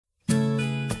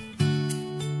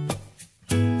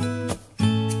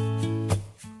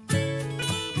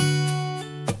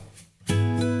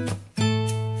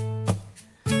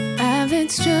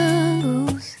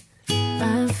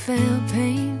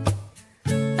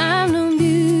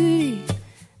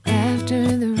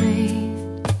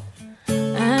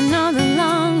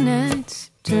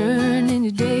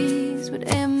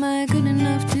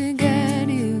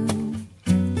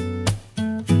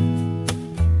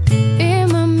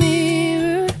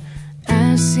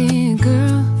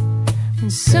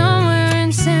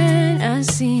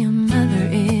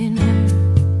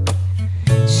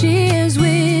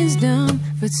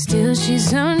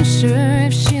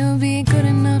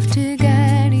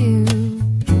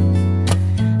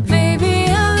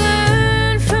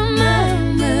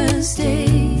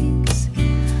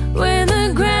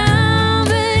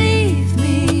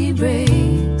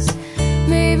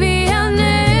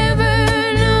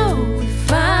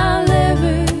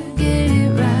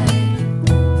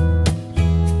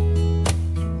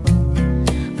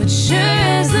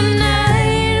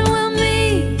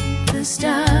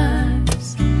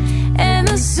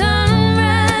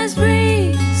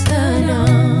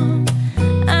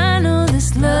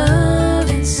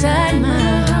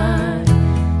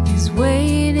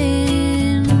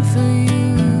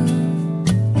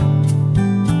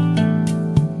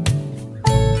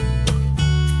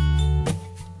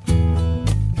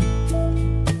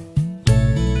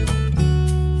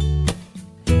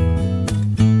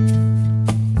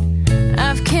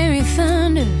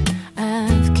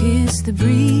the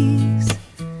breeze.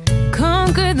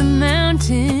 Conquered the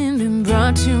mountain, been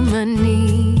brought to my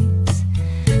knees.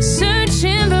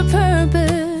 Searching for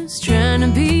purpose, trying to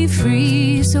be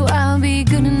free. So I'll be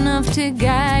good enough to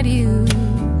guide you